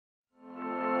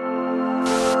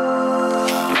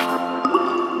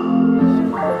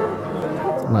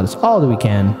and let us all do we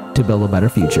can to build a better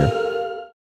future.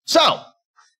 So,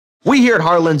 we here at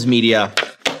Heartlands Media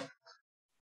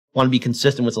want to be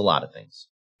consistent with a lot of things.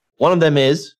 One of them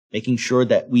is making sure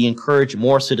that we encourage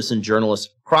more citizen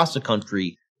journalists across the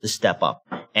country to step up.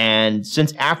 And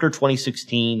since after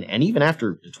 2016 and even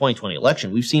after the 2020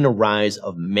 election, we've seen a rise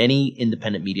of many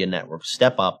independent media networks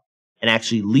step up and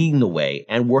actually leading the way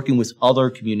and working with other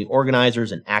community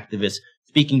organizers and activists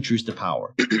speaking truth to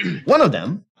power. One of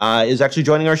them is actually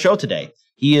joining our show today.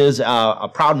 He is a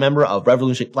proud member of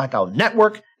Revolutionary Blackout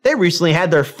Network. They recently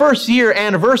had their first year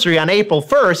anniversary on April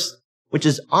 1st, which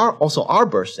is also our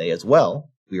birthday as well.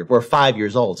 We're 5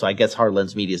 years old, so I guess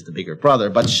Heartlands Media is the bigger brother.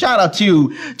 But shout out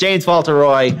to James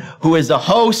Fauntleroy, who is the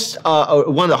host,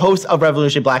 one of the hosts of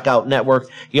Revolutionary Blackout Network.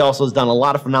 He also has done a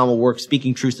lot of phenomenal work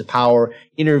speaking truth to power,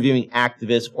 interviewing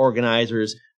activists,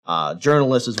 organizers,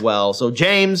 journalists as well. So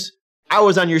James, I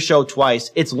was on your show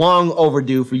twice. It's long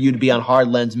overdue for you to be on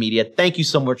Heartlands Media. Thank you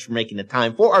so much for making the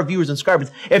time. For our viewers and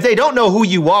subscribers, if they don't know who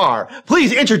you are,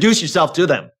 please introduce yourself to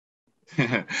them.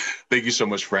 Thank you so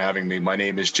much for having me. My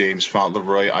name is James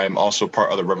Fauntleroy. I am also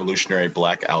part of the Revolutionary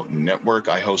Blackout Network.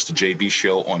 I host the JB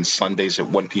Show on Sundays at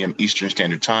 1 p.m. Eastern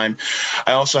Standard Time.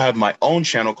 I also have my own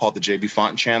channel called the JB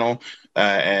Font Channel,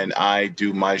 and I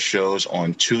do my shows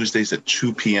on Tuesdays at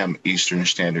 2 p.m. Eastern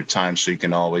Standard Time, so you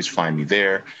can always find me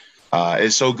there.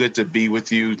 It's so good to be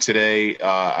with you today.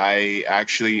 I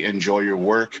actually enjoy your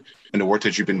work and the work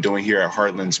that you've been doing here at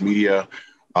Heartlands Media,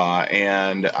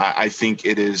 and I think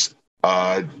it is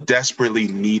desperately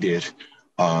needed,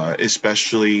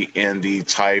 especially in the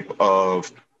type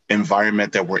of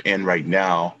environment that we're in right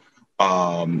now.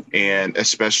 And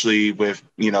especially with,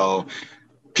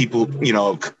 people,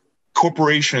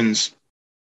 corporations,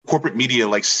 corporate media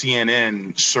like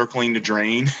CNN circling the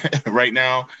drain right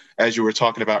now, as you were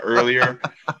talking about earlier.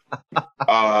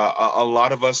 A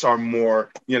lot of us are more,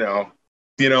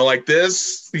 like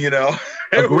this,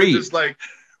 Agreed. We're just like,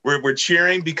 we're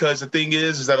cheering because the thing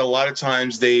is that a lot of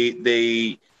times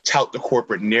they tout the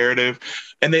corporate narrative,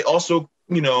 and they also,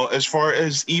 as far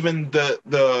as even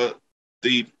the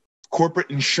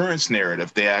corporate insurance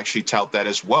narrative, they actually tout that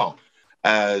as well.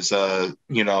 As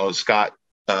Scott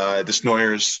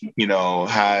Desnoyers,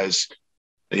 has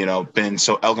been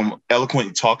so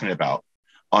eloquently talking about.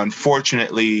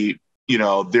 Unfortunately,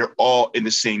 they're all in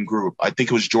the same group. I think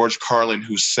it was George Carlin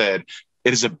who said,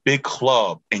 "It is a big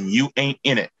club and you ain't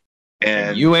in it."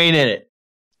 And you ain't in it.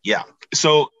 Yeah.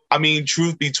 So, I mean,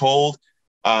 truth be told,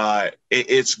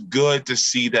 it's good to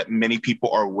see that many people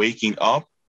are waking up,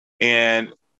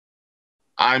 and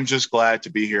I'm just glad to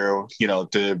be here,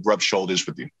 to rub shoulders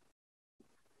with you.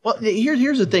 Well,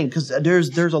 here's the thing, because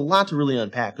there's a lot to really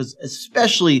unpack, because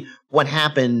especially what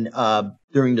happened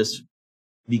during this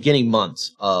beginning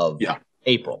months of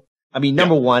April. I mean,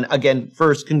 number one, again,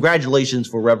 first, congratulations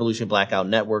for Revolution Blackout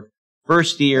Network.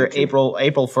 First year, April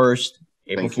 1st,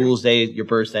 April Fool's Day, your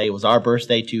birthday. It was our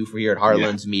birthday, too, for here at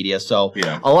Heartlands Media. So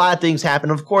a lot of things happen.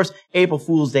 Of course, April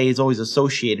Fool's Day is always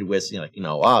associated with,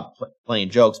 playing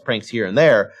jokes, pranks here and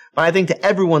there. But I think to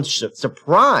everyone's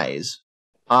surprise,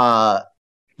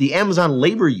 the Amazon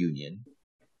Labor Union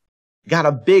got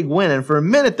a big win. And for a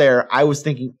minute there, I was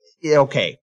thinking,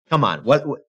 okay, come on.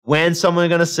 When's someone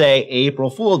going to say April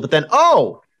Fool's? But then,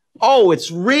 oh, it's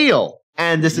real.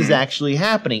 And this is actually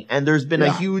happening. And there's been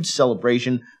a huge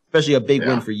celebration, especially a big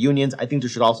win for unions. I think there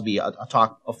should also be a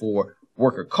talk for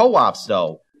worker co-ops,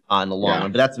 though, in the long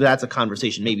run. But that's a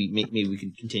conversation. Maybe we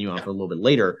can continue on for a little bit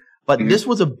later. But this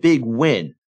was a big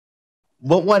win.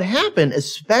 But what happened,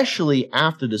 especially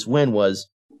after this win, was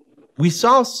we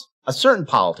saw a certain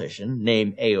politician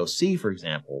named AOC, for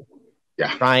example,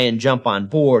 try and jump on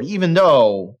board, even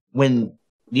though when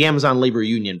the Amazon Labor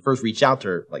Union first reached out to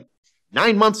her, like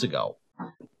 9 months ago,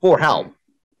 for help,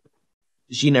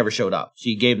 she never showed up.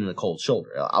 She gave them the cold shoulder.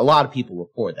 A lot of people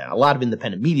report that. A lot of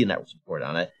independent media networks report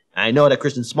on it. And I know that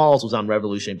Christian Smalls was on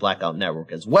Revolutionary Blackout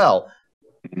Network as well.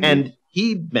 And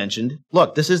he mentioned,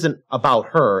 look, this isn't about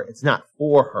her. It's not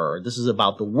for her. This is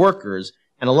about the workers.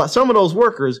 And some of those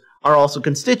workers are also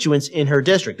constituents in her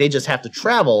district. They just have to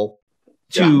travel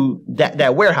to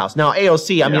that warehouse. Now,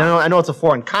 AOC, I mean, I know it's a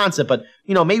foreign concept, but,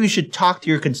 maybe you should talk to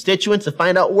your constituents to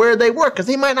find out where they work, because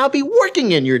they might not be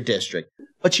working in your district.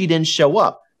 But she didn't show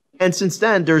up. And since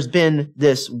then, there's been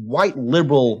this white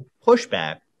liberal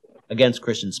pushback against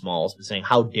Christian Smalls, saying,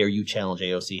 how dare you challenge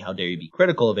AOC? How dare you be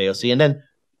critical of AOC? And then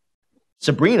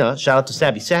Sabrina, shout out to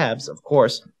Savvy Sabs, of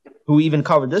course, who even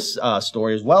covered this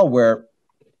story as well, where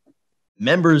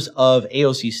members of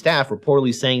AOC staff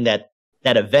reportedly saying that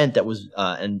event that was,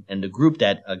 and the group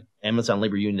that Amazon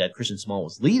Labor Union that Christian Small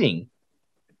was leading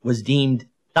was deemed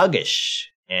thuggish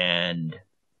and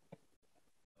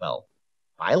well,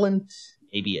 violent,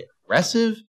 maybe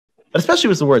aggressive, but especially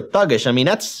with the word thuggish. I mean,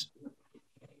 that's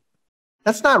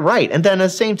not right. And then at the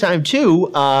same time,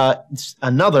 too,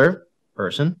 another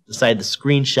person decided to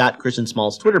screenshot Christian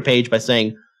Small's Twitter page by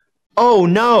saying, "Oh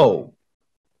no,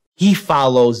 he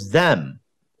follows them,"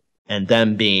 and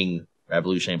them being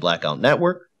Revolutionary Blackout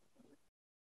Network.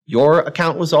 Your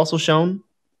account was also shown.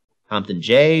 Compton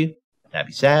J,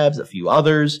 Tabby Sabs, a few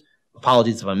others.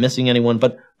 Apologies if I'm missing anyone,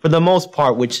 but for the most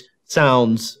part, which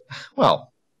sounds,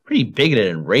 well, pretty bigoted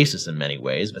and racist in many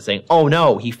ways, but saying, "Oh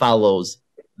no, he follows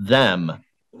them."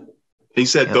 He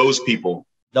said those people.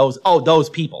 Those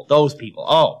people.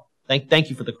 Oh, thank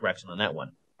you for the correction on that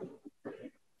one.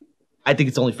 I think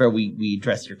it's only fair we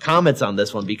address your comments on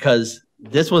this one, because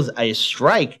this was a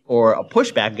strike or a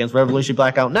pushback against Revolutionary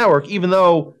Blackout Network. Even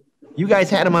though you guys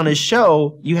had him on his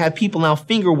show, you have people now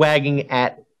finger wagging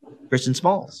at Christian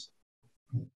Smalls.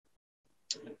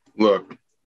 Look,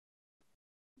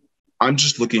 I'm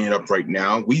just looking it up right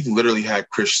now. We literally had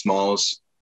Chris Smalls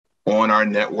on our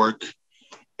network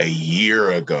a year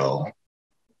ago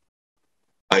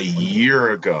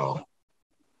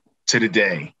to the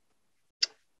day.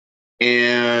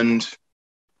 And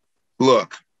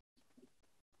look,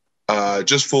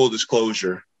 just full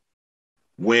disclosure,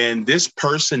 when this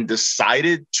person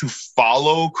decided to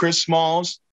follow Chris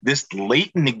Smalls this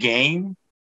late in the game,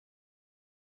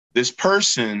 this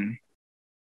person,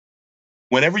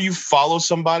 whenever you follow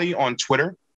somebody on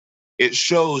Twitter, it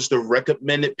shows the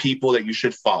recommended people that you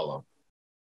should follow.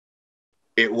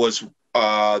 It was,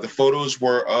 the photos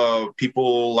were of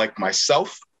people like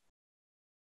myself,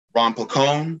 Ron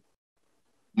Placone,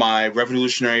 my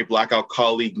Revolutionary Blackout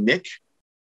colleague, Nick,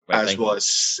 as well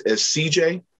as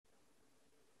CJ.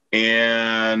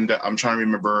 And I'm trying to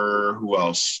remember who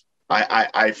else.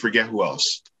 I forget who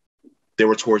else. They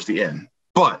were towards the end.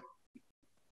 But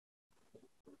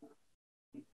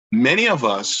many of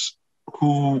us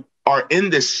who are in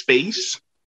this space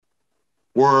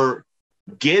were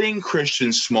getting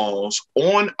Christian Smalls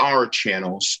on our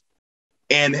channels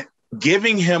and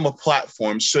giving him a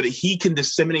platform so that he can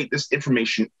disseminate this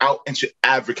information out and to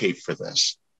advocate for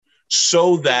this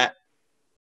so that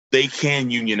they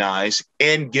can unionize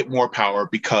and get more power,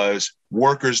 because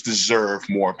workers deserve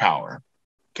more power.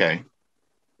 Okay.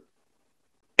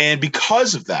 And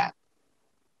because of that,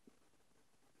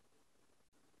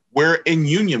 we're in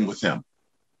union with him.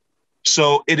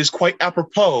 So it is quite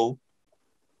apropos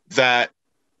that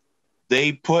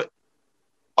they put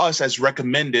us as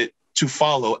recommended to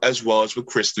follow, as well as with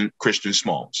Christian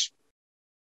Smalls.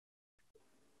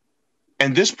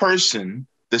 And this person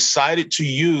decided to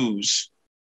use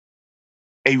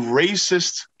a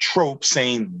racist trope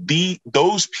saying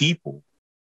those people,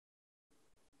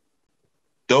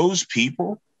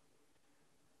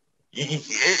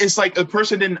 it's like a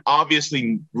person didn't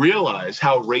obviously realize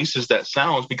how racist that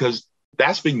sounds, because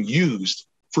that's been used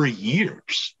for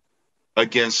years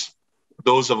against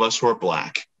those of us who are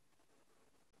Black.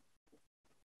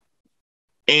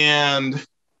 And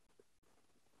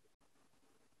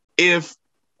if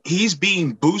he's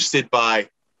being boosted by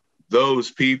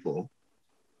those people,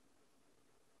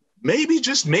 maybe,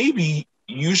 just maybe,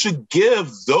 you should give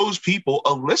those people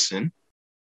a listen,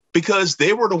 because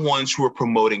they were the ones who were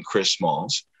promoting Chris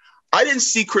Smalls. I didn't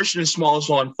see Christian Smalls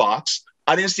on Fox.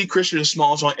 I didn't see Christian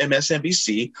Smalls on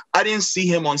MSNBC. I didn't see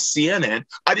him on CNN.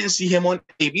 I didn't see him on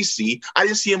ABC. I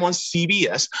didn't see him on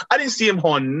CBS. I didn't see him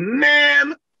on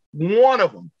none one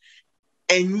of them.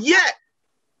 And yet,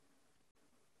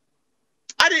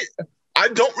 I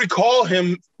don't recall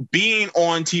him being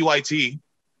on TYT.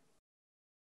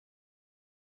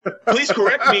 Please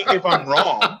correct me if I'm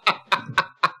wrong.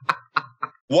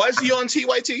 Was he on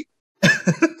TYT?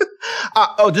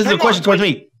 This is a question towards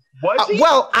me. Was he?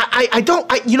 Well, I don't.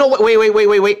 You know what?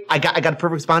 Wait. I got a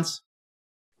perfect response.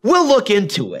 We'll look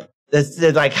into it. That's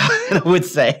like I would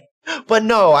say, but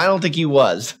no, I don't think he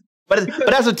was. But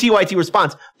as a TYT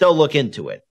response, they'll look into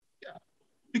it. Yeah,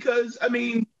 because I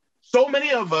mean, so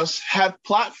many of us have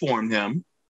platformed him,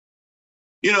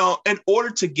 in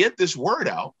order to get this word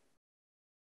out.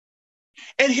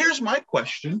 And here's my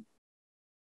question.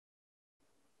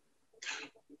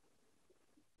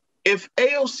 If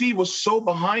AOC was so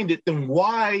behind it, then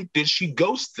why did she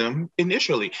ghost them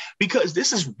initially? Because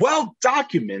this is well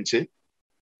documented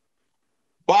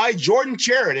by Jordan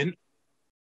Sheridan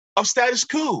of Status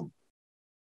Quo.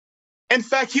 In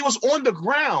fact, he was on the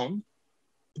ground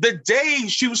the day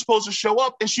she was supposed to show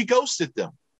up, and she ghosted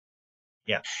them.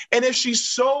 Yeah. And if she's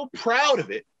so proud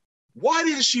of it, why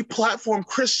didn't she platform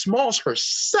Chris Smalls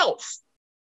herself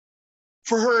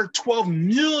for her 12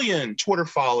 million Twitter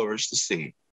followers to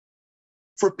see?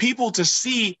 for people to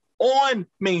see on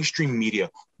mainstream media.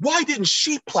 Why didn't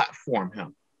she platform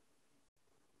him?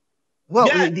 Well,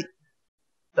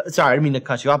 sorry, I didn't mean to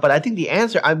cut you off, but I think the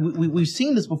answer, we've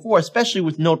seen this before, especially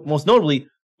with most notably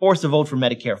forced to vote for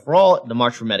Medicare for All, the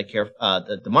March for Medicare,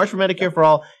 the March for Medicare for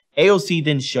All. AOC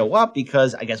didn't show up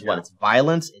because I guess it's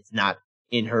violence. It's not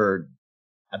in her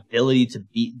ability to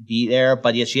be there,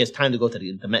 but yet she has time to go to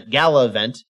the Met Gala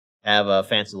event, have a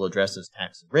fancy little dress as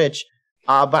tax rich.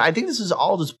 But I think this is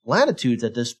all just platitudes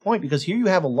at this point, because here you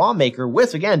have a lawmaker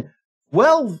with, again,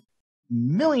 12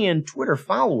 million Twitter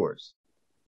followers.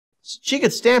 She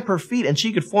could stamp her feet and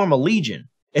she could form a legion.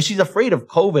 If she's afraid of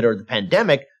COVID or the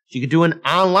pandemic, she could do an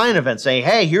online event saying,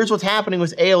 hey, here's what's happening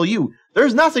with ALU.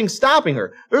 There's nothing stopping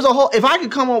her. There's a whole, if I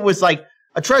could come up with like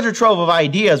a treasure trove of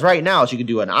ideas right now, she could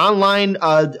do an online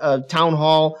town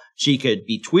hall. She could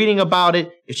be tweeting about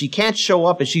it. If she can't show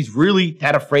up, if she's really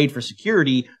that afraid for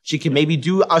security, she can maybe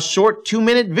do a short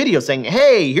 2-minute video saying,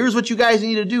 hey, here's what you guys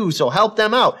need to do, so help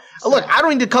them out. Look, I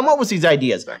don't need to come up with these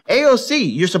ideas.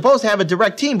 AOC, you're supposed to have a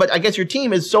direct team, but I guess your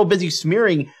team is so busy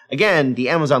smearing, again, the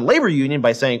Amazon labor union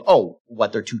by saying, oh,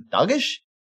 what, they're too thuggish?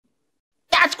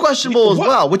 That's questionable as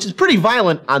well, which is pretty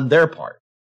violent on their part.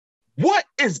 What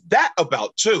is that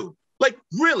about, too? Like,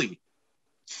 really?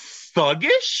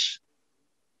 Thuggish?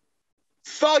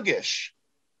 Thuggish.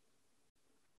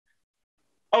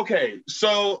 Okay,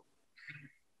 so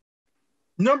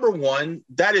number one,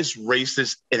 that is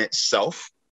racist in itself.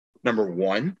 Number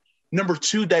one. Number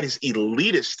two, that is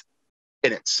elitist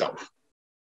in itself.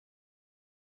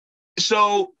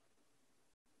 So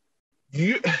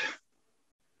you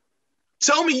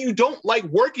tell me you don't like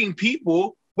working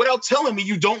people without telling me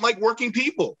you don't like working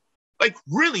people. Like,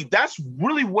 really, that's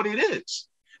really what it is.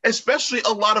 Especially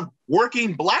a lot of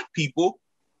working Black people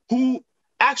who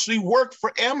actually work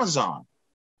for Amazon.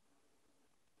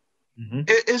 Mm-hmm.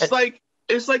 It's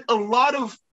like a lot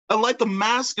of, like the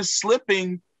mask is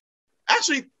slipping.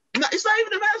 Actually, it's not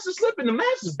even the mask is slipping. The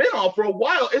mask has been on for a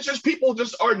while. It's just people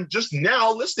just are just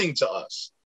now listening to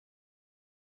us.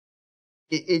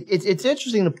 It's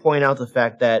interesting to point out the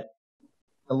fact that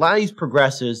a lot of these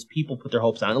progressives, people put their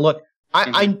hopes on. And look,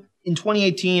 I in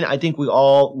 2018, I think we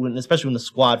all, especially when the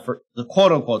squad, for the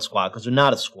quote unquote squad, because they're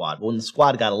not a squad, but when the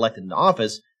squad got elected into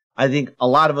office, I think a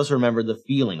lot of us remember the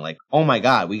feeling like, oh my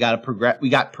God, we got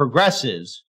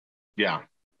progressives. Yeah.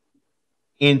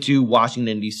 Into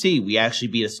Washington, D.C. We actually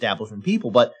beat establishment people.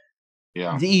 But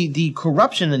the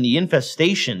corruption and the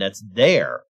infestation that's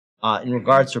there in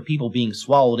regards to people being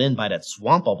swallowed in by that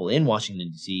swamp bubble in Washington,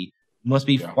 D.C. must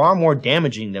be far more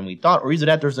damaging than we thought, or either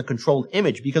that there's a controlled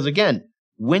image. Because again,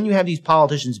 when you have these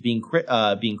politicians being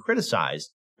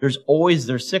criticized, there's always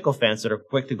their sycophants that are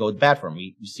quick to go to bat for them.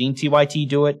 We've seen TYT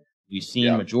do it. We've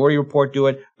seen Majority Report do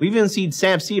it. We've even seen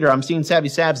Sam Cedar. I'm seeing Savvy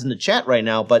Sabs in the chat right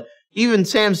now, but even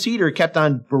Sam Cedar kept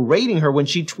on berating her when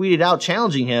she tweeted out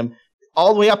challenging him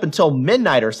all the way up until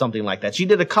midnight or something like that. She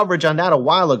did a coverage on that a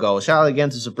while ago. Shout out again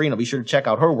to Sabrina. Be sure to check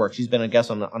out her work. She's been a guest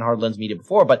on Hard Lens Media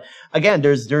before. But again,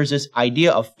 there's this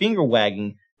idea of finger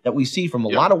wagging that we see from a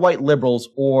lot of white liberals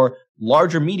or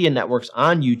larger media networks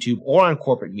on YouTube or on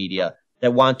corporate media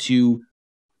that want to,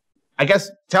 I guess,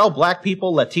 tell Black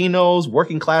people, Latinos,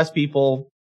 working class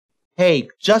people, hey,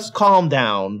 just calm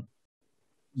down.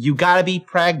 You gotta be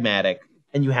pragmatic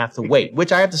and you have to wait,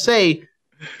 which I have to say,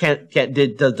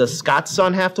 did the Scott's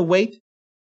son have to wait?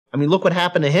 I mean, look what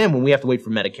happened to him when we have to wait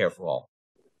for Medicare for All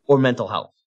or mental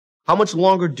health. How much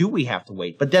longer do we have to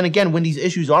wait? But then again, when these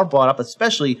issues are brought up,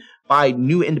 especially by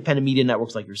new independent media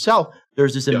networks like yourself,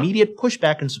 there's this immediate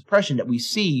pushback and suppression that we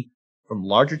see from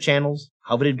larger channels,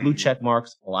 coveted blue check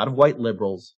marks, a lot of white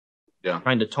liberals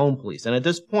trying to tone police. And at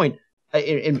this point,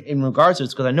 in regards to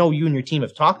this, because I know you and your team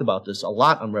have talked about this a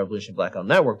lot on Revolution Blackout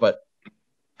Network, but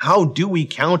how do we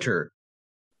counter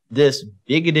this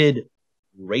bigoted,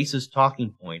 racist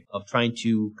talking point of trying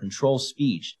to control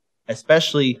speech,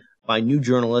 especially by new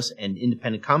journalists and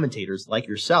independent commentators like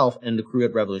yourself and the crew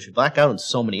at Revolution Blackout and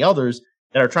so many others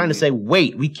that are trying to say,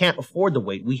 wait, we can't afford to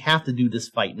wait. We have to do this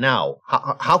fight now.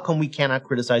 How come we cannot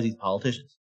criticize these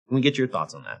politicians? Can we get your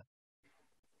thoughts on that?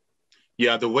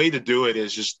 Yeah, the way to do it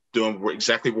is just doing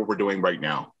exactly what we're doing right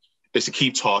now, is to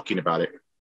keep talking about it.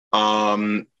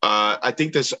 I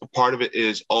think this part of it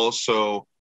is also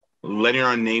letting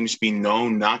our names be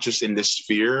known, not just in this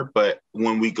sphere, but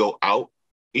when we go out,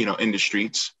 in the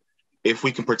streets, if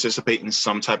we can participate in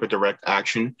some type of direct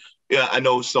action. Yeah, I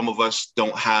know some of us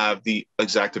don't have the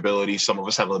exact ability. Some of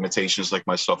us have limitations, like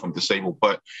myself, I'm disabled,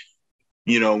 but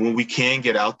when we can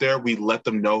get out there, we let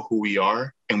them know who we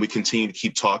are and we continue to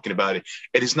keep talking about it.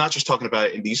 And it's not just talking about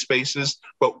it in these spaces,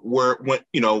 but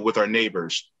with our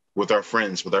neighbors, with our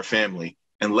friends, with our family.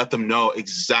 and let them know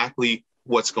exactly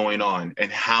what's going on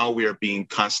and how we are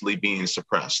constantly being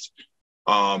suppressed.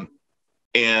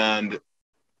 And,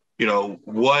 you know,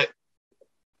 what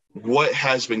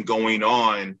has been going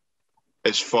on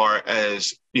as far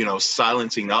as, you know,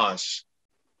 silencing us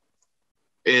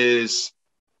it's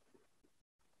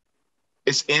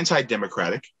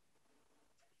anti-democratic.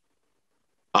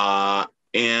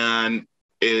 And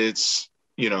it's,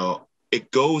 you know,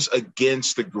 it goes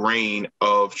against the grain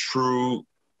of true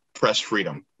press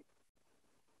freedom.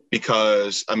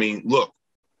 Because, I mean, look,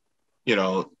 you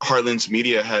know, Heartland's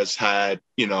Media has had,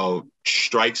 you know,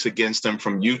 strikes against them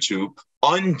from YouTube,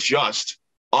 unjust,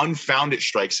 unfounded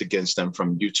strikes against them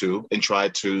from YouTube, and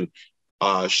tried to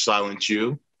silence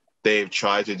you. They've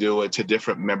tried to do it to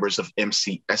different members of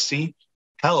MCSC.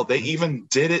 Hell, they even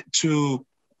did it to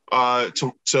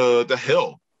The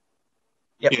Hill.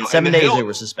 Yep, you know, 7 days Hill, they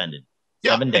were suspended.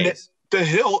 Yeah, 7 days. The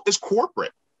Hill is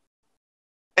corporate,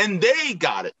 and they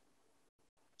got it.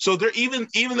 So they're even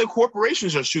the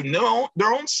corporations are shooting their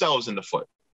own selves in the foot.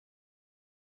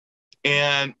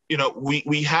 And, you know,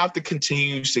 we have to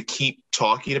continue to keep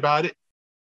talking about it.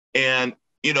 And,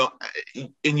 you know,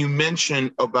 and you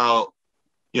mentioned about,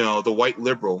 you know, the white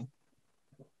liberal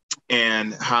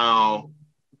and how,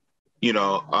 you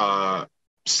know,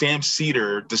 Sam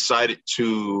Cedar decided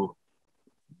to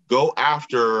go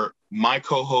after my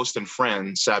co-host and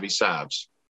friend, Savvy Sabs.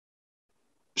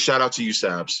 Shout out to you,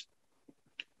 Sabs.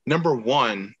 Number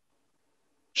one,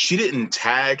 she didn't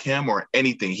tag him or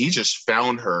anything. He just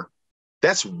found her.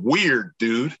 That's weird,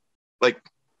 dude. Like,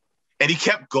 and he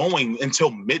kept going until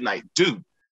midnight. Dude,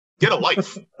 get a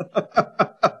life.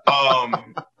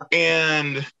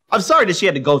 And I'm sorry that she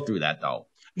had to go through that, though.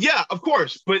 Yeah, of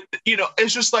course. But, you know,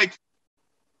 it's just like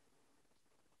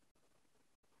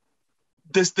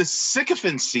the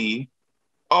sycophancy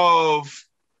of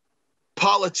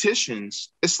politicians.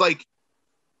 It's like,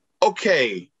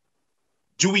 okay,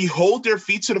 do we hold their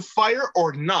feet to the fire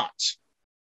or not?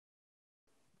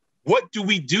 What do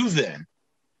we do then?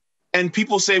 And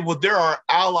people say, well, there are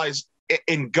allies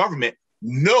in government.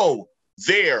 No,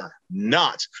 they're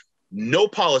not. No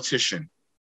politician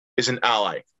is an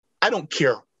ally. I don't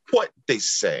care what they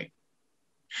say.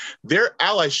 Their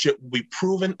allyship will be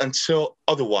proven until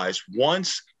otherwise,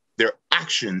 once their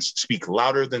actions speak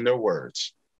louder than their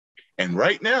words. And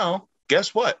right now,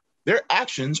 guess what? Their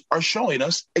actions are showing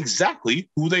us exactly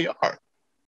who they are.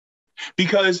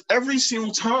 Because every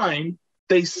single time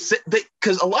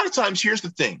because a lot of times, here's the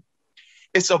thing,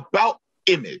 it's about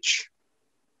image.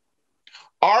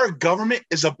 Our government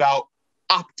is about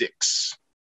optics.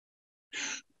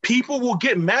 People will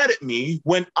get mad at me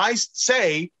when I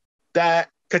say that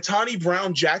Ketanji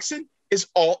Brown Jackson is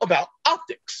all about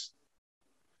optics.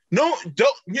 No,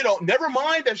 don't, you know, never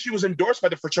mind that she was endorsed by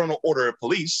the Fraternal Order of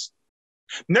Police.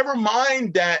 Never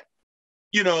mind that,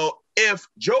 you know, if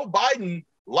Joe Biden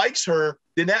likes her,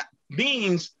 then that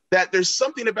means that there's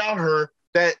something about her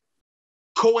that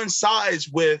coincides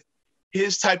with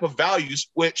his type of values,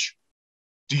 which,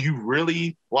 do you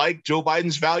really like Joe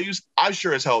Biden's values? I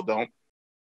sure as hell don't.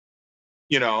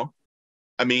 You know,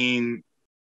 I mean,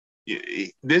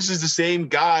 this is the same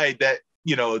guy that,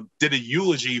 you know, did a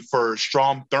eulogy for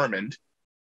Strom Thurmond.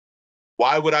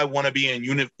 Why would I want to be in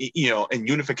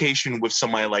unification with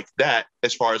somebody like that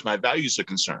as far as my values are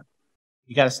concerned?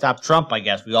 You got to stop Trump, I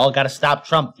guess. We all got to stop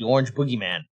Trump, the orange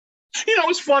boogeyman. You know,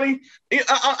 it's funny.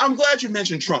 I'm glad you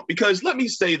mentioned Trump, because let me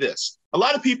say this. A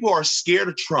lot of people are scared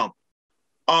of Trump.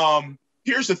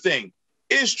 Here's the thing.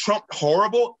 Is Trump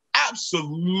horrible?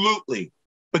 Absolutely.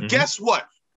 But guess what?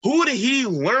 Who did he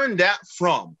learn that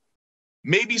from?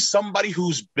 Maybe somebody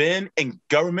who's been in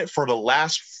government for the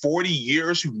last 40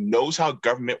 years who knows how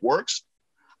government works,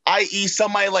 i.e.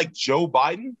 somebody like Joe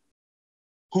Biden,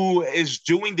 who is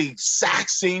doing the exact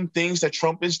same things that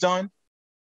Trump has done.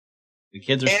 The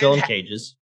kids are still in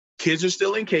cages. Kids are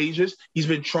still in cages. He's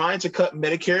been trying to cut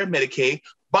Medicare and Medicaid.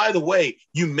 By the way,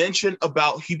 you mentioned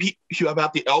about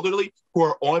the elderly who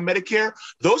are on Medicare.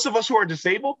 Those of us who are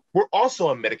disabled, we're also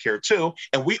on Medicare too,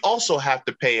 and we also have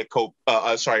to pay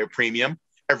a premium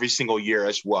every single year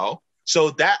as well.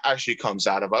 So that actually comes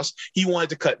out of us. He wanted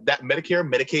to cut that Medicare,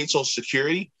 Medicaid, Social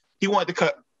Security. He wanted to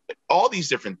cut all these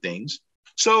different things.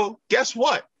 So guess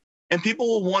what? And people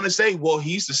will want to say, well,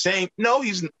 he's the same. No,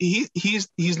 he's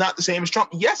not the same as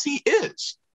Trump. Yes, he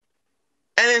is.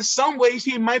 And in some ways,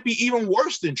 he might be even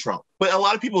worse than Trump. But a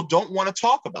lot of people don't want to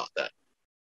talk about that.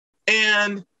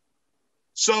 And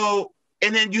so,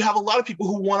 and then you have a lot of people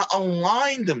who want to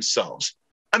align themselves.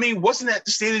 I mean, wasn't that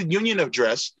the State of the Union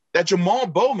address that Jamal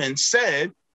Bowman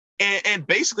said, and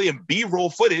basically in B-roll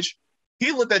footage,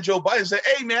 he looked at Joe Biden and said,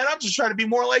 hey, man, I'm just trying to be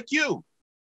more like you.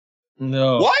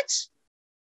 No. What?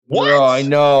 What? No, I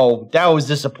know. That was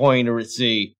disappointing to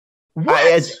see.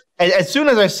 As soon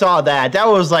as I saw that, that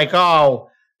was like, oh,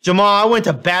 Jamal, I went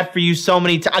to bat for you so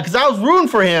many times because I was rooting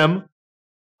for him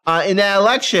in that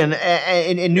election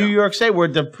in New York State, where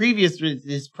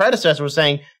his predecessor was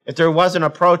saying if there wasn't a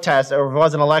protest or if it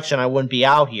wasn't an election, I wouldn't be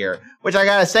out here. Which I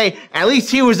gotta say, at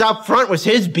least he was up front with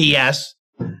his BS.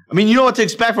 I mean, you know what to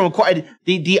expect from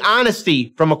the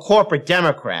honesty from a corporate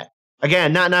Democrat.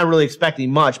 Again, not really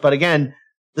expecting much, but again,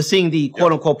 seeing the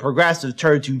quote unquote progressive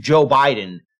turn to Joe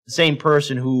Biden. The same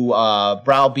person who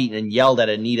browbeaten and yelled at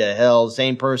Anita Hill, the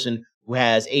same person who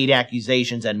has 8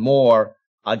 accusations and more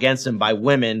against him by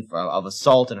women of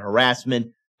assault and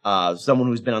harassment, someone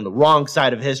who's been on the wrong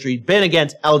side of history, been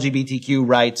against LGBTQ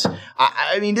rights.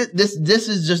 I mean, this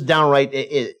is just downright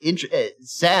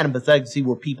sad and pathetic to see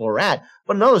where people are at.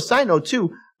 But another side note,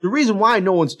 too, the reason why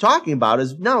no one's talking about it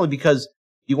is not only because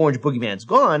the Orange Boogeyman's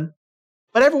gone,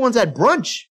 but everyone's at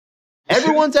brunch.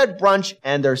 Everyone's at brunch,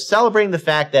 and they're celebrating the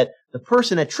fact that the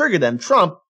person that triggered them,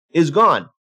 Trump, is gone.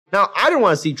 Now, I didn't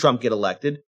want to see Trump get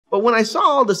elected, but when I saw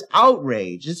all this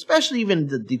outrage, especially even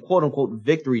the quote-unquote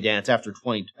victory dance after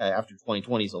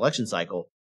 2020's election cycle,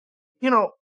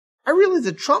 I realized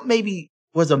that Trump maybe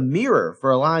was a mirror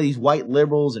for a lot of these white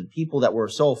liberals and people that were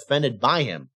so offended by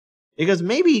him. Because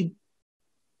maybe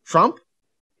Trump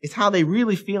is how they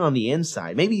really feel on the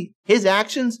inside. Maybe his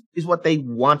actions is what they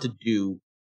want to do,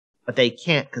 but they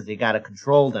can't because they got to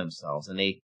control themselves and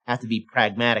they have to be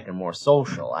pragmatic and more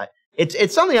social.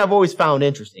 It's something I've always found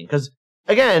interesting because,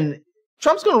 again,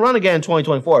 Trump's going to run again in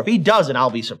 2024. If he doesn't, I'll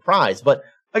be surprised. But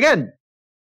again,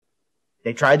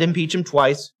 they tried to impeach him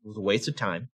twice. It was a waste of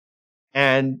time.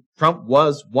 And Trump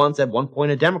was once at one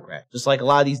point a Democrat, just like a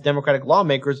lot of these Democratic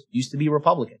lawmakers used to be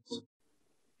Republicans.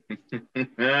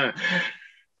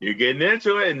 You're getting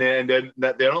into it, and then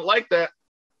they don't like that.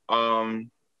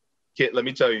 Kid, let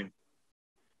me tell you.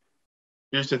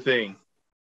 Here's the thing.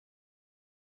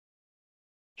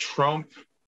 Trump,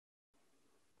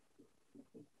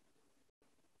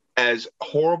 as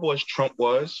horrible as Trump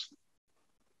was,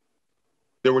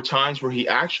 there were times where he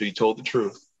actually told the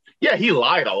truth. Yeah, he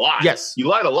lied a lot. Yes. He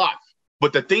lied a lot.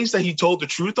 But the things that he told the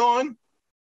truth on,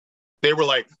 they were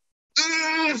like,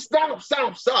 stop.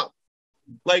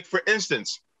 Like, for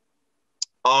instance,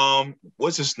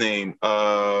 what's his name?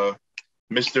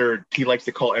 He likes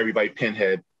to call everybody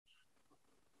Pinhead.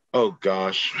 Oh,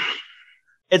 gosh.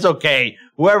 It's okay.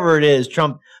 Whoever it is,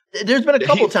 Trump. There's been a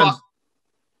couple times.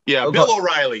 Yeah, Bill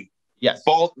O'Reilly. Yes.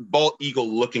 Bald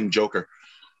eagle-looking Joker.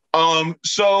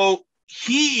 So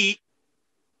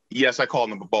yes, I call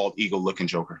him a bald eagle-looking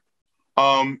Joker.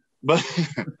 But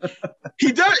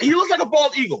he looks like a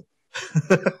bald eagle.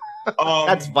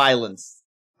 That's violence.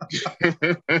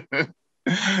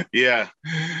 Yeah.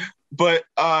 But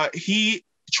he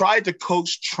tried to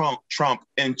coax Trump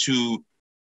into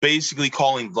basically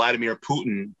calling Vladimir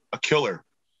Putin a killer.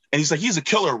 And he's like, he's a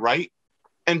killer, right?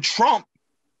 And Trump,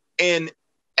 in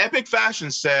epic fashion,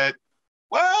 said,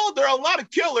 well, there are a lot of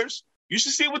killers. You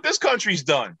should see what this country's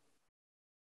done.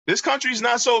 This country's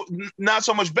not so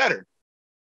much better.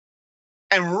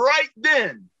 And right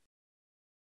then,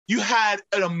 you had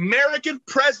an American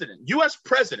president, U.S.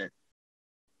 president,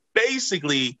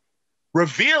 basically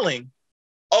revealing,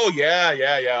 oh,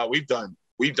 yeah, we've done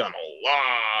a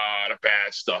lot of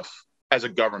bad stuff as a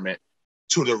government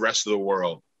to the rest of the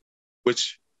world,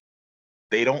 which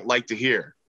they don't like to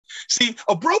hear. See,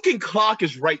 a broken clock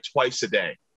is right twice a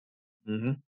day.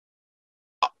 Mm-hmm.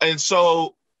 And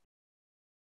so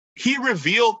he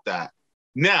revealed that.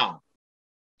 Now,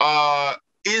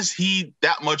 is he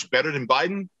that much better than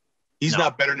Biden? He's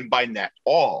not better than Biden at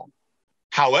all.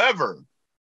 However,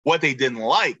 what they didn't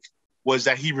like was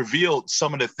that he revealed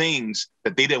some of the things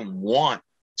that they didn't want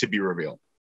to be revealed.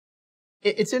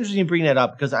 It's interesting you bring that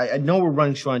up because I know we're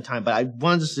running short on time, but I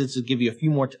wanted to give you a few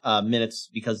more minutes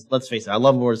because, let's face it, I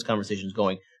love where this conversation is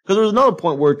going. Because there was another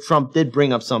point where Trump did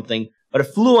bring up something, but it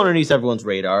flew underneath everyone's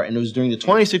radar, and it was during the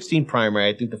 2016 primary,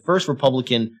 I think the first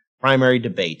Republican primary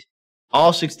debate.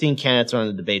 All 16 candidates are on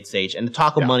the debate stage, and the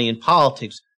talk of money in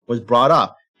politics was brought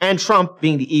up. And Trump,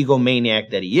 being the egomaniac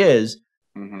that he is,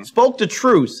 spoke the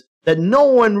truth that no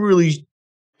one really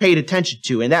paid attention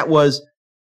to, and that was,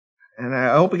 and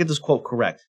I hope I get this quote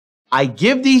correct, I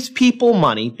give these people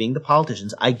money, being the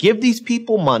politicians, I give these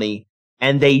people money,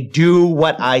 and they do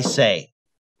what I say.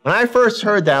 When I first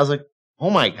heard that, I was like, oh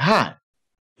my God,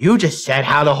 you just said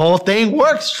how the whole thing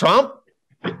works, Trump.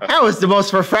 That was the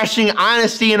most refreshing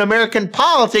honesty in American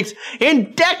politics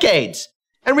in decades.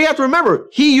 And we have to remember,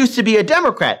 he used to be a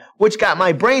Democrat, which got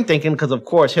my brain thinking, because of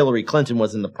course Hillary Clinton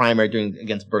was in the primary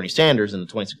against Bernie Sanders in the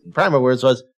 2016 primary, where it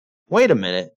was, wait a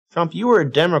minute, Trump, you were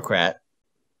a Democrat.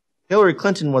 Hillary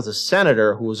Clinton was a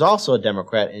senator who was also a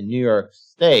Democrat in New York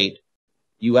State,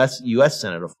 U.S.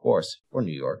 Senate, of course, for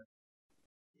New York.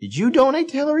 Did you donate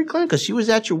to Hillary Clinton? Because she was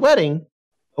at your wedding.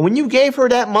 And when you gave her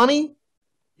that money,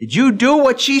 did you do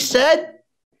what she said?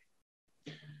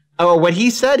 Or what he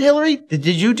said, Hillary? Did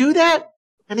you do that?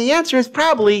 And the answer is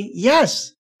probably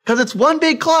yes. Because it's one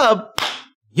big club.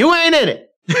 You ain't in it.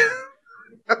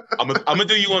 I'm gonna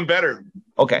do you one better.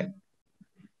 Okay.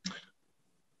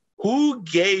 Who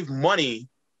gave money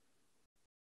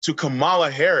to Kamala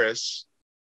Harris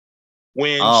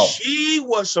when she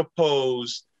was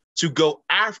supposed to go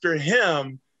after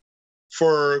him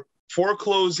for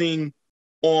foreclosing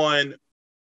on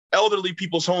elderly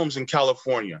people's homes in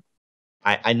California?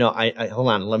 I know. I hold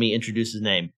on. Let me introduce his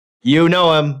name. You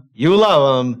know him. You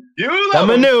love him. You love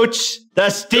the him. Mnuchin. The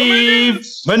Steve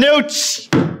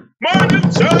Mnuchin.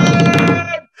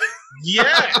 Mnuchin!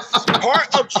 Yes.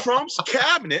 Part of Trump's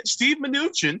cabinet, Steve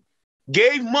Mnuchin,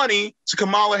 gave money to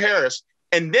Kamala Harris.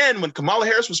 And then when Kamala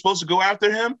Harris was supposed to go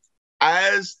after him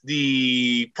as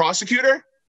the prosecutor,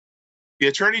 the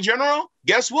attorney general,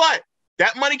 guess what?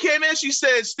 That money came in. She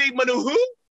said, Steve Mnuchin, who?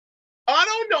 I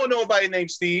don't know nobody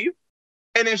named Steve.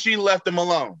 And then she left him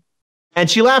alone. And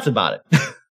she laughed about it.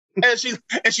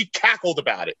 and she cackled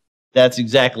about it. That's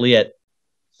exactly it.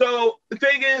 So the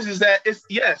thing is that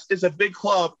it's a big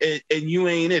club and you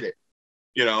ain't in it,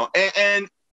 you know. And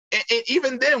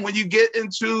even then, when you get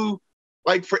into,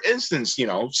 like, for instance, you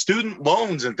know, student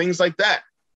loans and things like that,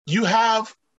 you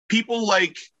have people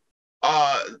like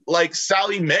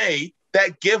Sally Mae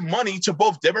that give money to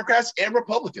both Democrats and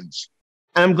Republicans.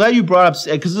 And I'm glad you brought up,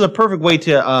 because it's a perfect way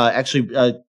to actually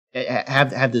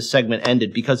have this segment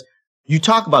ended, because you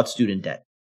talk about student debt.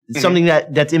 It's something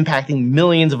that's impacting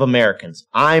millions of Americans.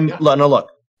 No,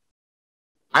 look,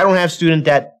 I don't have student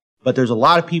debt, but there's a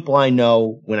lot of people I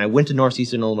know when I went to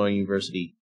Northeastern Illinois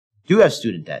University do have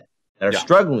student debt that are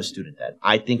struggling with student debt.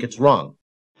 I think it's wrong.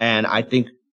 And I think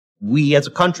we as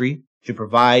a country should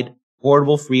provide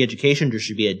affordable, free education. There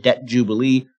should be a debt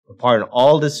jubilee for part of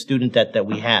all this student debt that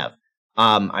we have.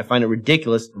 I find it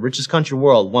ridiculous. The richest country in the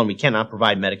world, one, we cannot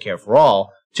provide Medicare for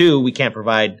all. Two, we can't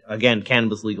provide, again,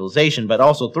 cannabis legalization. But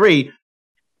also, three,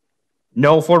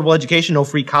 no affordable education, no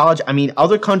free college. I mean,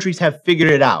 other countries have figured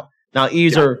it out. Now,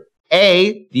 either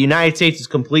A, the United States is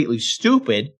completely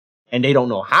stupid and they don't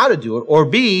know how to do it, or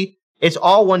B, it's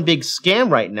all one big scam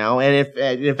right now. And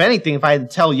if anything, if I had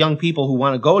to tell young people who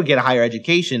want to go and get a higher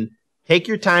education, take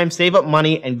your time, save up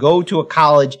money, and go to a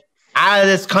college out of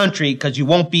this country, because you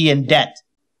won't be in debt.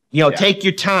 You know, take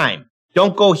your time.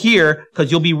 Don't go here,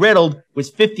 because you'll be riddled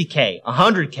with $50K,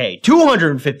 $100K,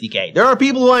 $250K. There are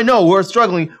people who I know who are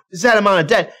struggling with that amount of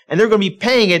debt, and they're going to be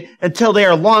paying it until they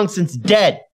are long since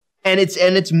dead. And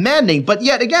it's maddening. But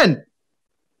yet again,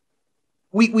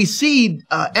 we see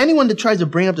anyone that tries to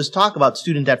bring up this talk about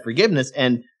student debt forgiveness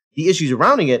and the issues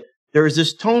surrounding it, there is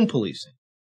this tone policing.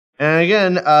 And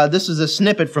again, this is a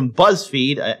snippet from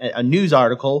BuzzFeed, a news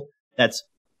article that's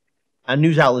a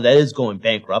news outlet that is going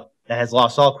bankrupt, that has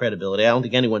lost all credibility. I don't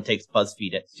think anyone takes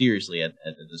BuzzFeed seriously at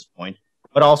this point.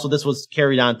 But also, this was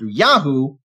carried on through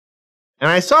Yahoo, and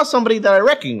I saw somebody that I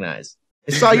recognized.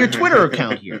 I saw your Twitter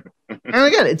account here. And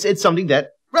again, it's something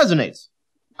that resonates.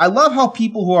 I love how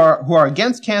people who are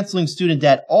against canceling student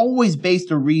debt always base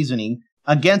their reasoning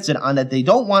against it on that they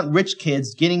don't want rich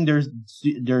kids getting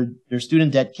their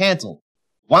student debt canceled.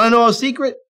 Want to know a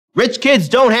secret? Rich kids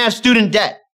don't have student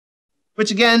debt. Which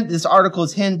again, this article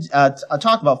is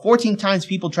talked about 14 times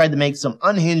people tried to make some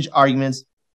unhinged arguments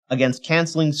against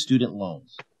canceling student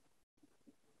loans.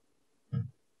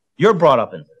 You're brought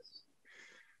up into this.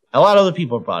 A lot of other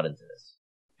people are brought into this.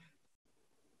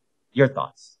 Your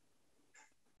thoughts?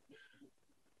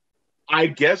 I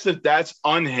guess if that's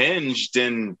unhinged,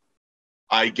 then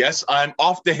I guess I'm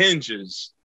off the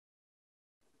hinges.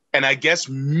 And I guess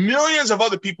millions of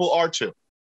other people are too.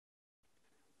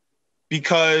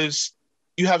 Because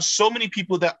you have so many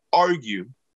people that argue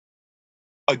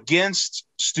against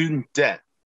student debt.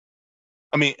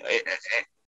 I mean,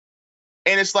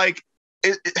 and it's like,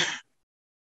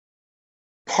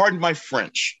 pardon my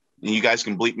French, and you guys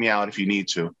can bleep me out if you need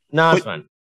to. No, it's fine.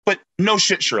 But no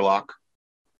shit, Sherlock.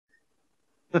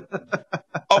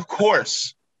 Of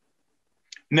course.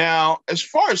 Now, as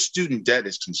far as student debt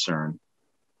is concerned,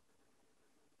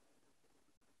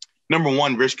 number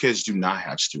one, rich kids do not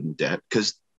have student debt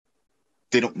because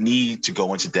they don't need to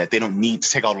go into debt. They don't need to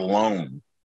take out a loan.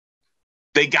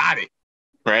 They got it,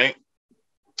 right?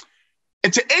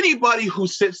 And to anybody who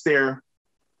sits there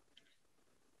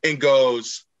and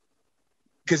goes,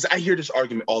 because I hear this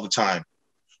argument all the time,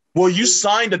 well, you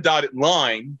signed a dotted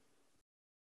line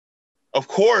of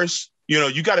course,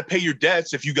 you got to pay your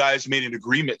debts if you guys made an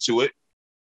agreement to it.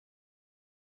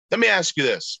 Let me ask you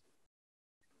this.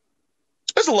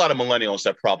 There's a lot of millennials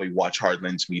that probably watch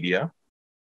Hardlands Media.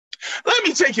 Let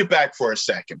me take you back for a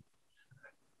second.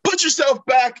 Put yourself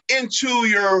back into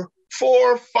your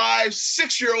 4, 5,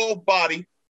 6-year-old body,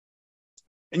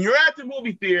 and you're at the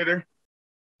movie theater,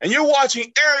 and you're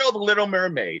watching Ariel, the Little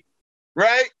Mermaid,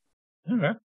 right?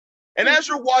 Okay. And as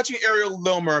you're watching Ariel, the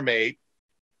Little Mermaid,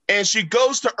 and she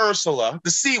goes to Ursula,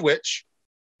 the sea witch,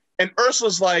 and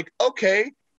Ursula's like,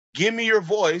 okay, give me your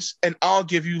voice, and I'll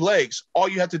give you legs. All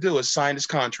you have to do is sign this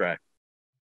contract.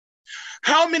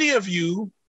 How many of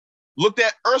you looked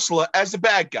at Ursula as the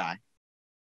bad guy?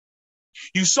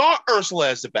 You saw Ursula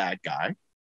as the bad guy,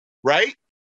 right?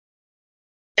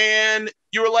 And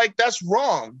you were like, that's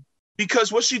wrong,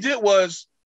 because what she did was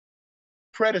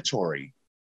predatory,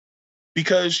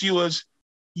 because she was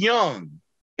young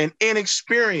and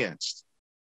inexperienced.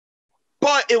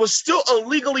 But it was still a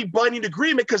legally binding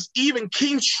agreement because even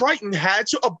King Triton had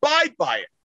to abide by it.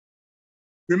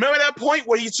 Remember that point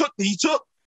where he took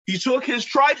his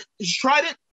trident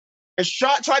and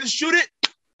tried to shoot it,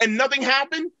 and nothing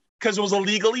happened because it was a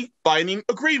legally binding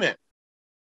agreement.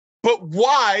 But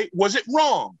why was it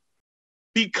wrong?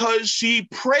 Because she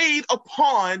preyed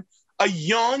upon a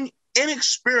young,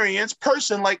 inexperienced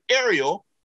person like Ariel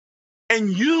and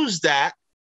used that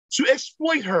to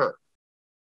exploit her.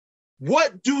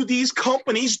 What do these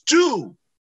companies do?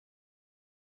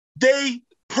 They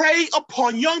prey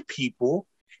upon young people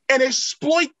and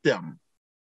exploit them.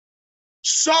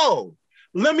 So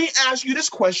let me ask you this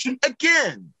question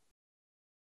again.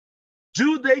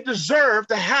 Do they deserve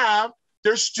to have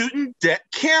their student debt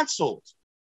canceled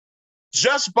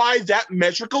just by that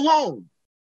metric alone?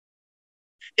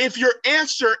 If your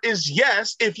answer is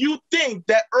yes, if you think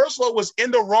that Ursula was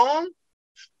in the wrong,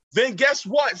 then guess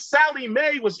what? Sally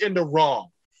Mae was in the wrong.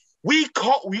 We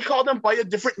call them by a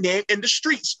different name in the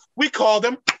streets. We call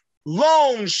them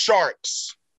loan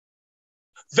sharks.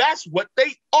 That's what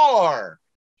they are.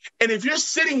 And if you're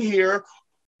sitting here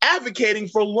advocating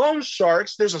for loan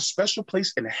sharks, there's a special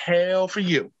place in hell for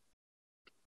you.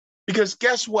 Because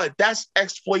guess what? That's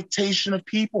exploitation of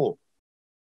people.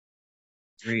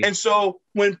 Great. And so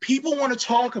when people want to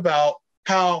talk about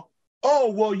how,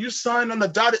 oh, well, you signed on the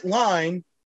dotted line,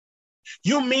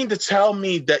 you mean to tell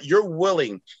me that you're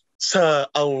willing to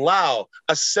allow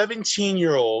a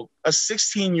 17-year-old, a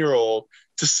 16-year-old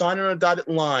to sign on a dotted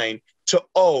line to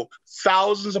owe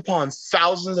thousands upon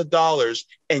thousands of dollars,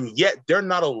 and yet they're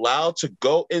not allowed to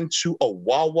go into a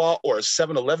Wawa or a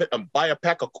 7-Eleven and buy a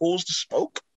pack of Cools to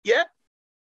smoke yet?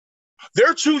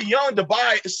 They're too young to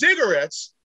buy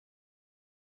cigarettes,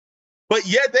 but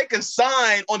yet they can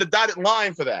sign on the dotted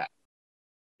line for that.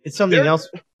 It's something else.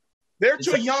 They're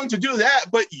too young to do that,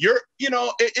 but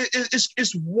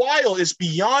it's wild. It's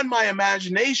beyond my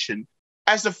imagination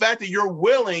as the fact that you're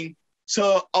willing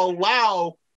to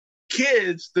allow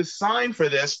kids to sign for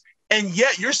this, and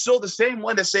yet you're still the same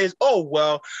one that says, oh,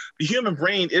 well, the human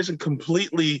brain isn't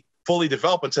completely fully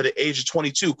developed until the age of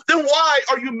 22. Then why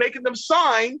are you making them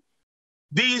sign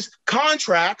these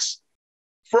contracts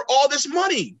for all this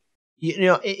money? Here's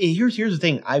the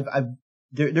thing.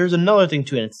 There's another thing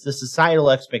too, and it's the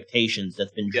societal expectations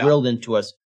that's been drilled into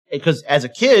us. Because as a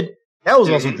kid, that was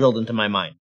also drilled into my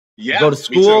mind. Yeah, you go to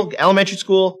school, elementary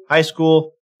school, high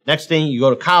school. Next thing, you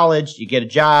go to college, you get a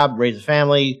job, raise a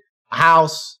family, a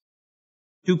house,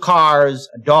 2 cars,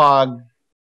 a dog,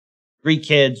 3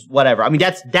 kids, whatever. I mean,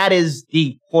 that is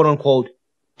the quote unquote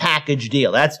package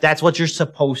deal. That's what you're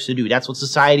supposed to do. That's what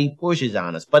society pushes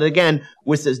on us. But again,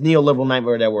 with this neoliberal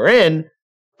nightmare that we're in,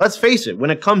 let's face it,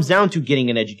 when it comes down to getting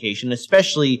an education,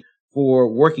 especially for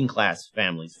working class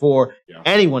families, for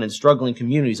anyone in struggling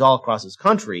communities all across this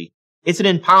country, it's an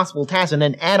impossible task. And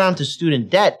then add on to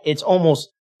student debt, it's almost,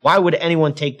 why would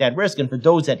anyone take that risk? And for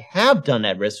those that have done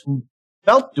that risk, who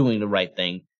felt doing the right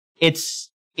thing, it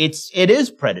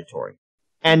is predatory.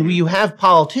 And you have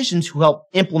politicians who help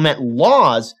implement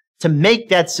laws to make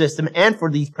that system and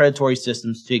for these predatory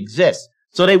systems to exist.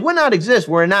 So they would not exist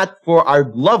were it not for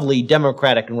our lovely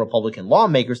Democratic and Republican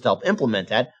lawmakers to help implement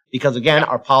that. Because again,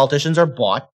 our politicians are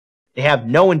bought. They have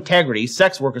no integrity.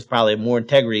 Sex workers probably have more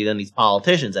integrity than these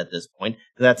politicians at this point,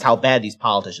 because that's how bad these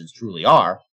politicians truly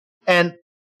are. And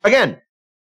again,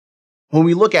 when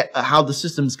we look at how the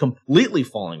system is completely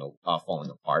falling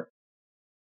apart,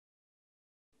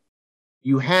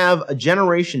 you have a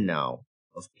generation now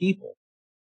of people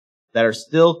that are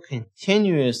still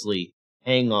continuously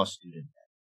paying off student debt.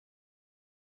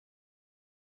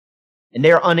 And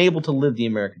they are unable to live the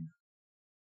American dream.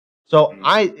 So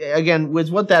again, with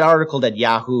what that article that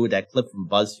Yahoo, that clip from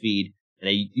BuzzFeed, and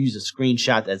they use a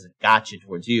screenshot as a gotcha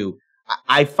towards you,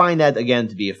 I find that, again,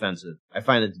 to be offensive. I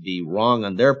find it to be wrong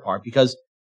on their part, because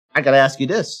I got to ask you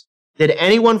this. Did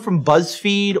anyone from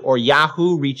BuzzFeed or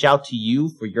Yahoo reach out to you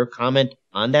for your comment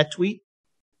on that tweet?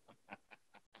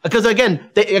 Because, again,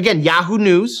 Yahoo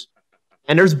News,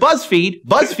 and there's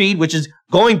BuzzFeed, which is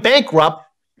going bankrupt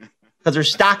because their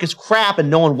stock is crap and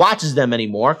no one watches them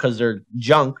anymore because they're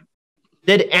junk.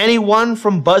 Did anyone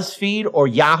from BuzzFeed or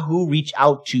Yahoo reach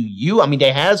out to you? I mean,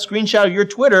 they had a screenshot of your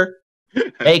Twitter.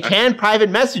 They can private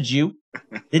message you.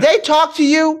 Did they talk to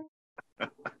you?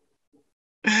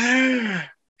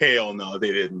 Hell no,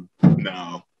 they didn't.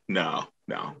 No.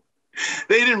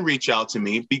 They didn't reach out to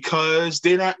me because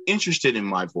they're not interested in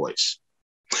my voice.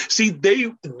 See,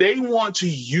 they want to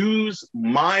use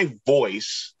my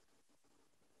voice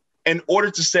in order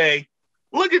to say,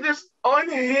 look at this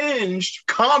unhinged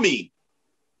commie.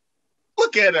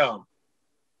 Look at him.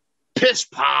 Piss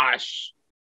posh.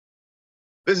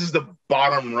 This is the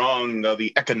bottom rung of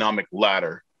the economic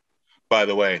ladder. By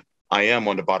the way, I am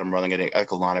on the bottom rung of the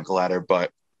economic ladder,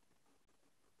 but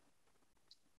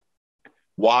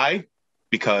why?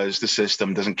 Because the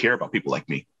system doesn't care about people like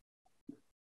me.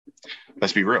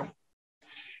 Let's be real.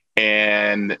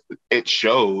 And it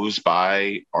shows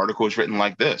by articles written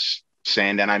like this,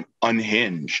 saying that I'm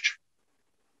unhinged.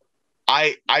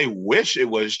 I wish it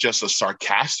was just a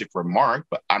sarcastic remark,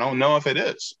 but I don't know if it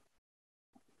is.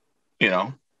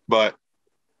 But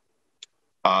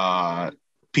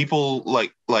people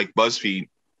like BuzzFeed,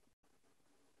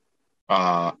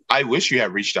 I wish you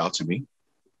had reached out to me.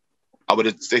 I would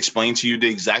have explained to you the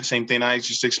exact same thing I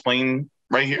just explained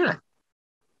right here.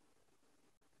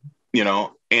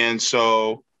 And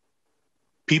so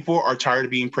people are tired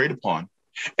of being preyed upon.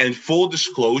 And full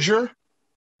disclosure,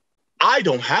 I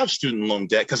don't have student loan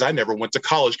debt because I never went to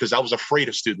college because I was afraid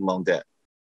of student loan debt.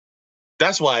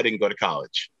 That's why I didn't go to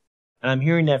college. And I'm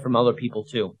hearing that from other people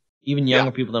too, even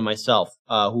younger people than myself,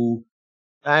 who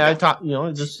I talk,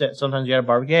 just sometimes you got a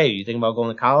barbecue. Hey, you think about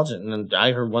going to college? And then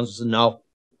I heard ones that said no,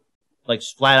 like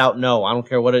flat out no. I don't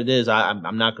care what it is.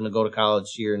 I'm not going to go to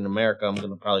college here in America. I'm going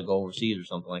to probably go overseas or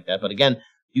something like that. But again,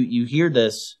 you hear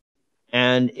this,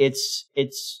 and it's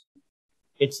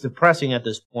depressing at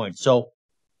this point. So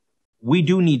we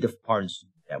do need to pardon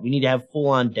that. We need to have full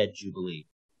on debt jubilee.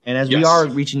 And as we are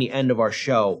reaching the end of our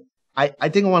show, I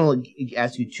think I want to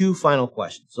ask you two final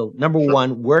questions. So number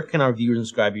one, where can our viewers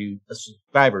and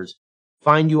subscribers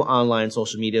find you online on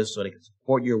social media so they can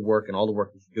support your work and all the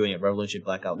work that you're doing at Revolutionary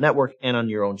Blackout Network and on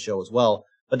your own show as well?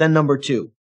 But then number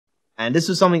two, and this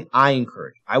is something I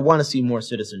encourage. I want to see more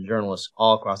citizen journalists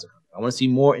all across the country. I want to see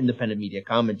more independent media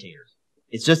commentators.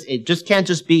 It just can't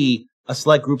just be a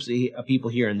select groups of people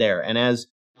here and there. And as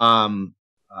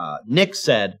Nick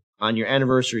said on your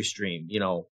anniversary stream,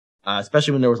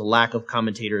 especially when there was a lack of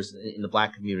commentators in the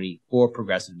Black community for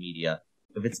progressive media,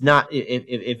 if it's not,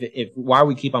 if why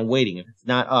we keep on waiting? If it's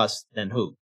not us, then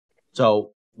who?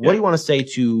 So what do you want to say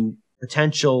to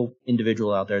potential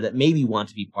individuals out there that maybe want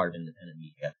to be part of independent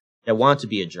media, that want to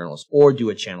be a journalist or do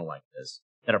a channel like this,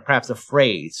 that are perhaps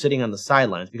afraid, sitting on the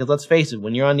sidelines? Because let's face it,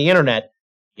 when you're on the internet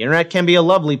can be a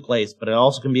lovely place, but it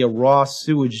also can be a raw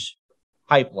sewage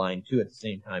pipeline too at the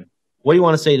same time. What do you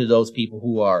want to say to those people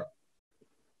who are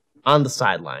on the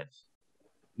sidelines,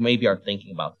 who maybe are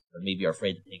thinking about this, but maybe are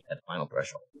afraid to take that final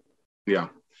threshold? Yeah.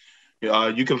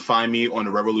 You can find me on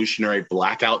the Revolutionary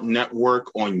Blackout Network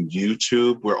on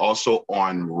YouTube. We're also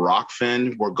on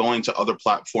Rockfin. We're going to other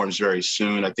platforms very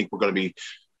soon. I think we're going to be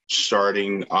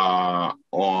starting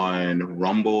on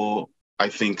Rumble, I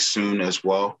think, soon as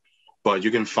well. But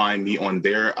you can find me on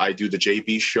there. I do the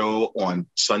JB show on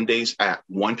Sundays at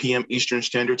 1 p.m. Eastern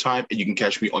Standard Time. And you can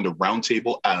catch me on the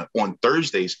Roundtable on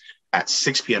Thursdays at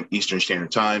 6 p.m. Eastern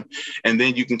Standard Time. And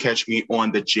then you can catch me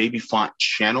on the JB Faunt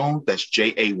channel. That's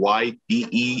JayBeFaunt.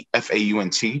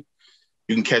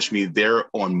 You can catch me there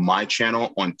on my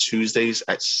channel on Tuesdays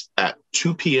at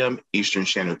 2 p.m. Eastern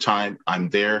Standard Time. I'm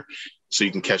there. So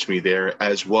you can catch me there,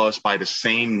 as well as by the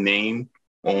same name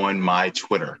on my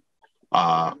Twitter.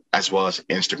 As well as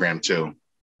Instagram too.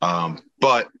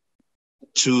 But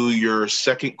to your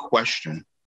second question,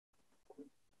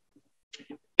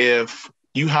 if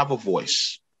you have a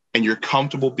voice and you're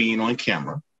comfortable being on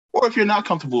camera, or if you're not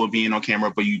comfortable with being on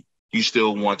camera, but you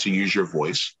still want to use your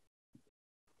voice,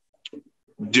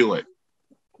 do it.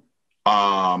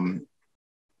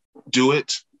 Do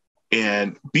it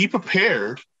and be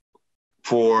prepared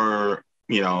for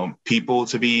people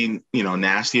to be,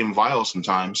 nasty and vile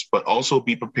sometimes, but also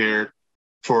be prepared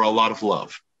for a lot of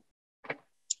love.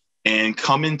 And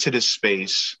come into this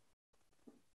space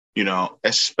You know,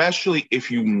 especially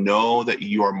if you know that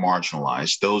you are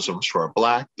marginalized, those of us who are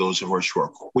Black, those of us who are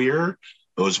queer,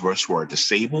 those of us who are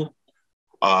disabled,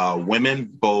 women,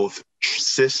 both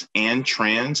cis and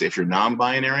trans. If you're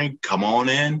non-binary, come on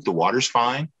in, the water's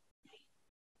fine.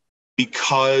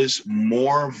 Because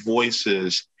more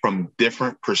voices from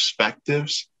different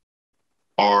perspectives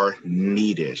are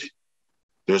needed.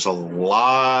 There's a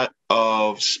lot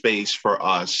of space for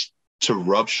us to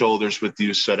rub shoulders with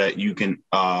you so that you can,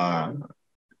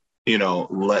 you know,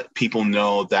 let people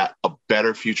know that a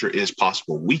better future is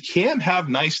possible. We can have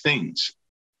nice things.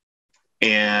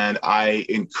 And I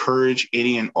encourage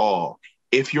any and all,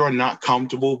 if you're not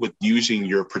comfortable with using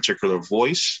your particular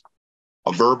voice,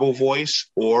 a verbal voice,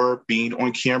 or being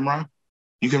on camera,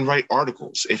 you can write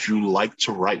articles. If you like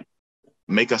to write,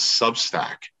 make a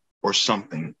Substack or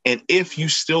something. And if you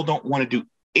still don't want to do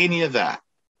any of that,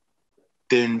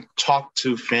 then talk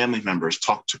to family members,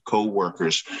 talk to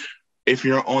coworkers. If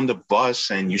you're on the bus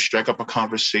and you strike up a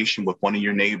conversation with one of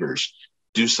your neighbors,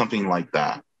 do something like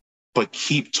that. But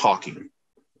keep talking,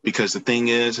 because the thing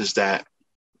is that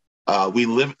we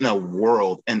live in a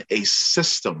world and a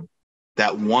system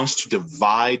that wants to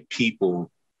divide people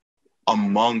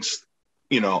amongst,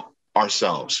 you know,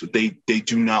 ourselves. They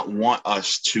do not want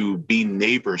us to be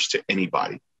neighbors to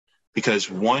anybody, because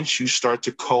once you start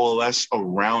to coalesce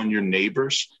around your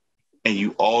neighbors and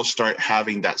you all start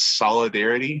having that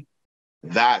solidarity,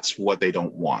 that's what they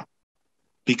don't want.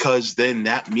 Because then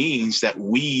that means that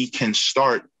we can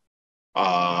start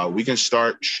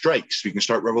strikes, we can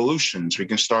start revolutions, we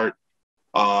can start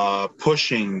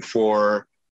pushing for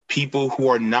people who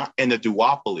are not in a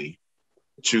duopoly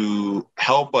to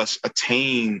help us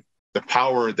attain the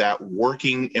power that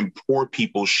working and poor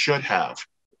people should have,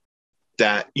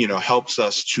 that, you know, helps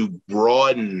us to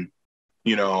broaden,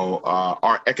 you know,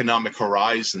 our economic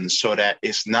horizons so that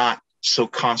it's not so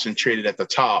concentrated at the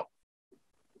top,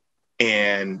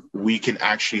 and we can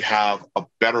actually have a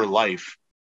better life,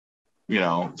 you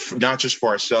know, not just for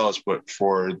ourselves, but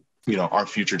for, you know, our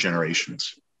future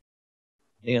generations.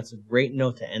 I think that's a great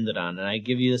note to end it on. And I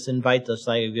give you this invite, just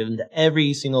like I've given to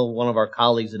every single one of our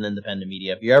colleagues in independent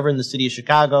media. If you're ever in the city of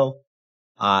Chicago,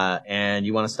 and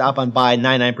you want to stop on by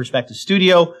 99 Perspective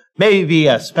Studio, maybe be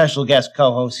a special guest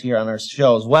co-host here on our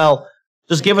show as well,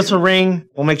 just give us a ring.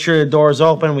 We'll make sure the door is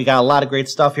open. We got a lot of great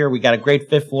stuff here. We got a great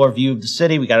fifth floor view of the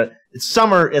city. It's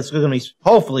summer. It's going to be,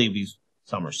 hopefully be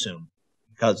summer soon,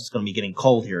 because it's going to be getting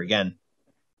cold here again.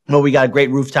 But we got a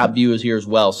great rooftop views here as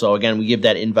well. So again, we give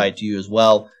that invite to you as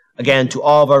well. Again, to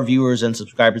all of our viewers and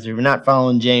subscribers, if you're not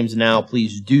following James now,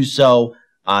 please do so.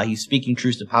 He's speaking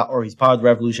truth to power, or he's part of the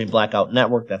Revolutionary Blackout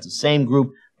Network. That's the same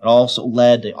group that also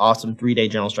led the awesome 3-day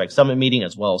General Strike Summit meeting,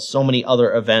 as well as so many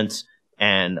other events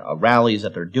and rallies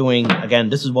that they're doing. Again,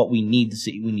 this is what we need to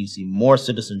see. We need to see more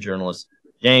citizen journalists.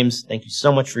 James, thank you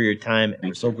so much for your time. And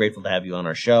we're so grateful to have you on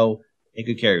our show. Take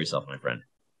good care of yourself, my friend.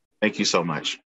 Thank you so much.